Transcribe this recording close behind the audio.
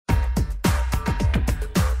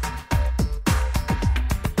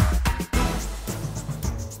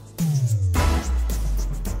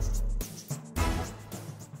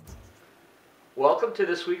Welcome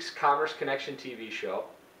to this week's Commerce Connection TV show.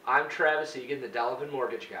 I'm Travis Egan, the Delavan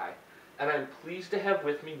Mortgage Guy, and I'm pleased to have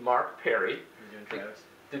with me Marc Perry. How you doing, Travis?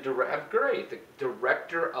 I'm great. The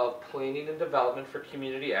Director of Planning and Development for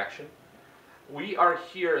Community Action. We are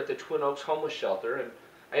here at the Twin Oaks Homeless Shelter, and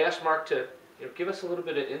I asked Marc to give us a little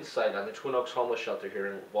bit of insight on the Twin Oaks Homeless Shelter here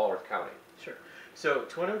in Walworth County. Sure. So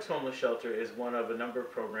Twin Oaks Homeless Shelter is one of a number of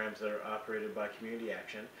programs that are operated by Community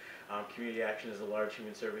Action. Community Action is a large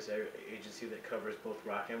human service agency that covers both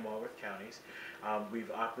Rock and Walworth counties. We've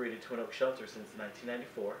operated Twin Oaks Shelter since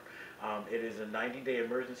 1994. It is a 90-day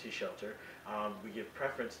emergency shelter. We give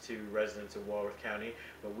preference to residents of Walworth County,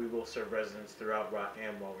 but we will serve residents throughout Rock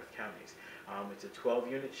and Walworth counties. It's a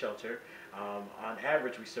 12-unit shelter. On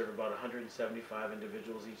average, we serve about 175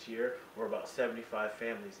 individuals each year, or about 75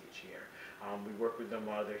 families each year. We work with them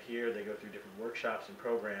while they're here. They go through different workshops and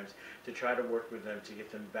programs to try to work with them to get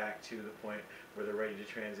them back to the point where they're ready to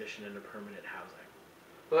transition into permanent housing.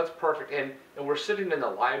 Well, that's perfect. And we're sitting in the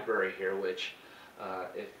library here, which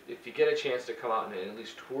if you get a chance to come out and at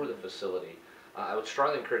least tour the facility, I would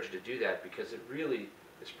strongly encourage you to do that, because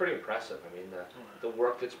it's pretty impressive. I mean, the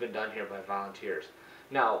work that's been done here by volunteers.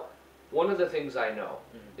 Now, one of the things I know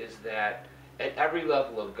is that at every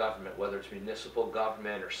level of government, whether it's municipal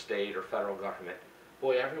government or state or federal government,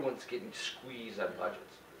 boy, everyone's getting squeezed on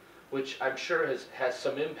budgets, which I'm sure has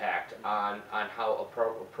some impact on how a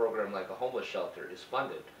program like a homeless shelter is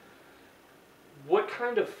funded. What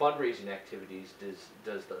kind of fundraising activities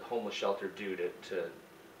does the homeless shelter do to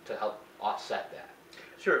help offset that?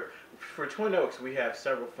 Sure. For Twin Oaks, we have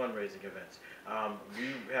several fundraising events.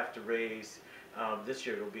 We have to raise, this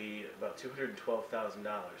year it'll be about $212,000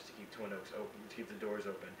 to keep Twin Oaks open, to keep the doors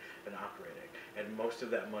open and operating. And most of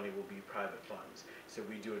that money will be private funds. So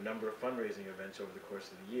we do a number of fundraising events over the course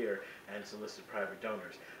of the year and solicit private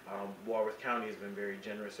donors. Walworth County has been very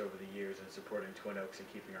generous over the years in supporting Twin Oaks and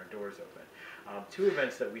keeping our doors open. Two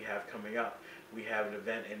events that we have coming up. We have an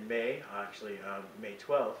event in May, actually May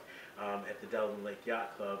 12th, at the Delavan Lake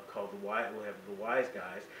Yacht Club called we'll have the Wise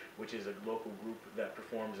Guys, which is a local group that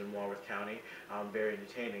performs in Walworth County. Very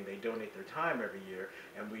entertaining. They donate their time every year,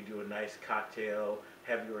 and we do a nice cocktail,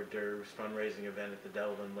 heavy hors d'oeuvres fundraising event at the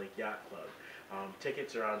Delavan Lake Yacht Club.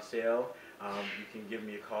 Tickets are on sale. You can give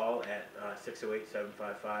me a call at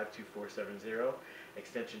 608-755-2470,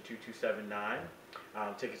 extension 2279.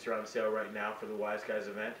 Tickets are on sale right now for the Wise Guys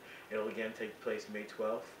event. It'll again take place May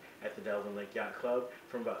 12th at the Delavan Lake Yacht Club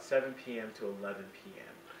from about 7 p.m. to 11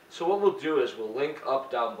 p.m. So what we'll do is we'll link up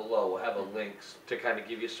down below. We'll have a link to kind of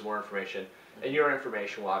give you some more information. And your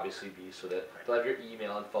information will obviously be so that they'll have your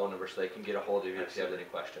email and phone number so they can get a hold of you if you have any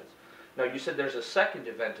questions. Now, you said there's a second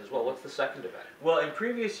event as well. What's the second event? Well, in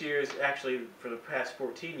previous years, actually for the past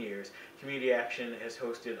 14 years, Community Action has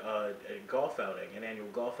hosted a golf outing, an annual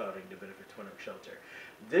golf outing to benefit Twin Oaks Shelter.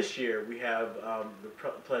 This year, we have the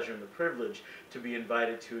pleasure and the privilege to be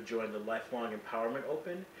invited to join the Lifelong Empowerment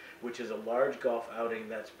Open, which is a large golf outing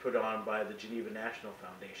that's put on by the Geneva National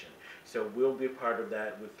Foundation. So we'll be a part of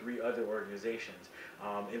that with 3 other organizations,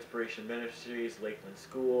 Inspiration Ministries, Lakeland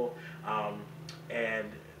School,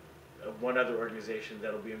 and one other organization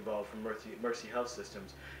that will be involved from Mercy Health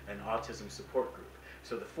Systems, an autism support group.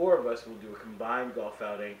 So the 4 of us will do a combined golf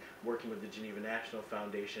outing working with the Geneva National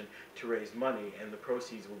Foundation to raise money, and the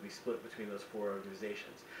proceeds will be split between those 4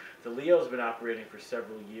 organizations. The Leo's been operating for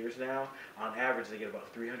several years now. On average, they get about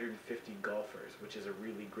 350 golfers, which is a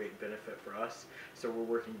really great benefit for us. So we're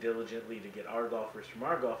working diligently to get our golfers from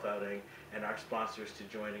our golf outing and our sponsors to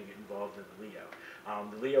join and get involved in the Leo.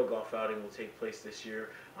 The Leo golf outing will take place this year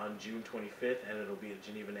on June 25th, and it'll be at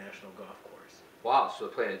Geneva National Golf Course. Wow, so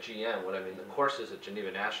they're playing at GM. The courses at Geneva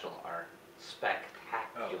National are spectacular.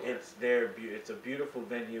 Oh, it's a beautiful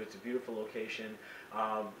venue. It's a beautiful location.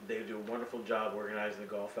 They do a wonderful job organizing the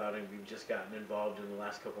golf outing. We've just gotten involved in the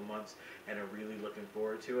last couple months and are really looking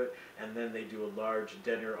forward to it. And then they do a large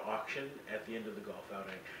dinner auction at the end of the golf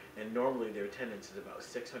outing. And normally their attendance is about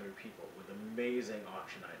 600 people with amazing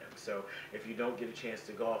auction items. So if you don't get a chance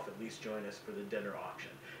to golf, at least join us for the dinner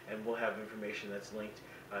auction. And we'll have information that's linked,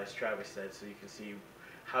 as Travis said, so you can see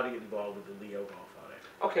how to get involved with the Leo golf outing.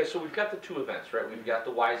 Okay, so we've got the 2 events, right? We've got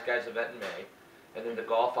the Wise Guys event in May, and then the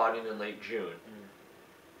golf outing in late June.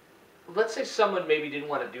 Let's say someone maybe didn't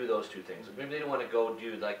want to do those 2 things. Maybe they didn't want to go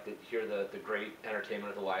do hear the great entertainment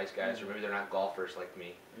of the Wise Guys, or maybe they're not golfers like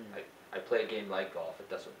me. I play a game like golf. It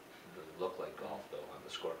doesn't really look like golf though on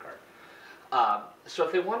the scorecard. So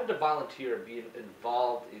if they wanted to volunteer and be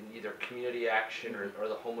involved in either Community Action or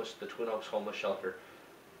the Twin Oaks Homeless Shelter,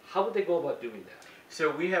 how would they go about doing that? So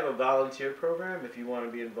we have a volunteer program if you want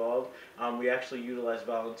to be involved. We actually utilize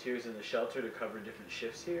volunteers in the shelter to cover different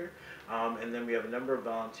shifts here. And then we have a number of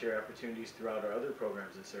volunteer opportunities throughout our other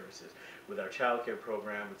programs and services, with our child care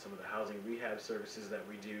program, with some of the housing rehab services that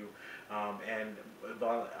we do, and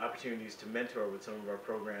opportunities to mentor with some of our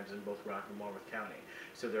programs in both Rock and Walworth County.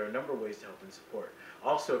 So there are a number of ways to help and support.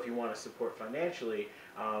 Also, if you want to support financially,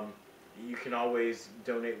 you can always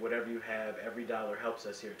donate whatever you have. Every dollar helps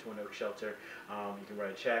us here at Twin Oaks Shelter. You can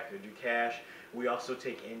write a check or do cash. We also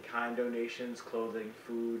take in-kind donations, clothing,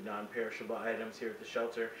 food, non-perishable items here at the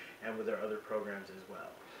shelter, and with our other programs as well.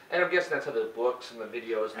 And I'm guessing that's how the books and the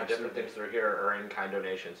videos and the different things that are here are in-kind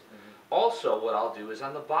donations. Also, what I'll do is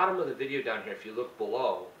on the bottom of the video down here, if you look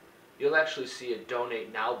below, you'll actually see a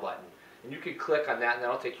Donate Now button. And you can click on that, and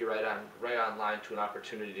that'll take you right online to an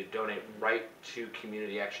opportunity to donate right to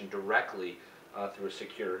Community Action directly through a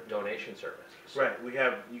secure donation service. So Right,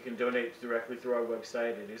 you can donate directly through our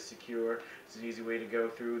website. It is secure. It's an easy way to go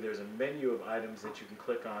through. There's a menu of items that you can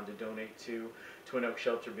click on to donate to, Twin Oaks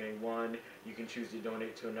Shelter being one. You can choose to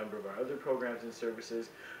donate to a number of our other programs and services.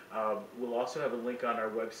 We'll also have a link on our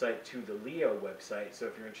website to the Leo website, so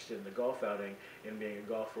if you're interested in the golf outing and being a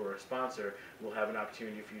golfer or a sponsor, we'll have an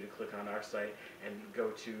opportunity for you to click on our site and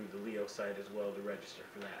go to the Leo site as well to register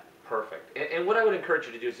for that. perfect. And what I would encourage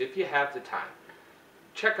you to do is, if you have the time,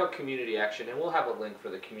 check out Community Action, and we'll have a link for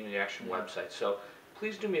the Community Action website. So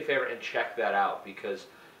please do me a favor and check that out, because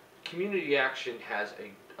Community Action has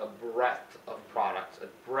a breadth of products, a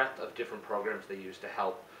breadth of different programs they use to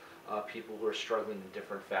help people who are struggling in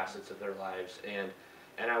different facets of their lives.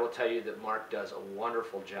 And I will tell you that Mark does a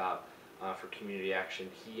wonderful job for Community Action.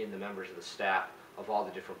 He and the members of the staff of all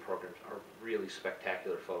the different programs are really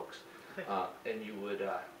spectacular folks. And you would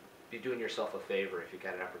be doing yourself a favor if you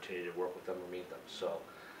got an opportunity to work with them or meet them. So,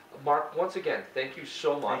 Mark, once again, thank you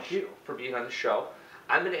so much for being on the show.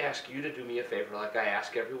 I'm going to ask you to do me a favor like I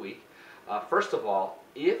ask every week. First of all,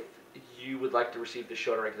 if you would like to receive the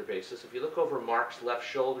show on a regular basis, if you look over Mark's left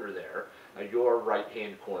shoulder there, your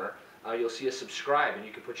right-hand corner, you'll see a subscribe, and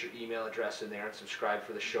you can put your email address in there and subscribe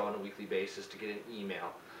for the show on a weekly basis to get an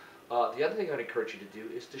email. The other thing I would encourage you to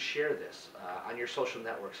do is to share this on your social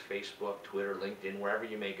networks, Facebook, Twitter, LinkedIn, wherever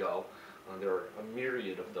you may go. There are a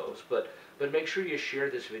myriad of those, but make sure you share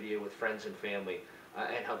this video with friends and family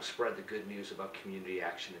and help spread the good news about Community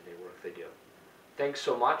Action and the work they do. Thanks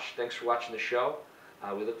so much. Thanks for watching the show.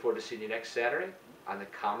 We look forward to seeing you next Saturday on the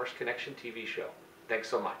Commerce Connection TV show. Thanks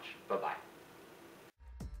so much. Bye-bye.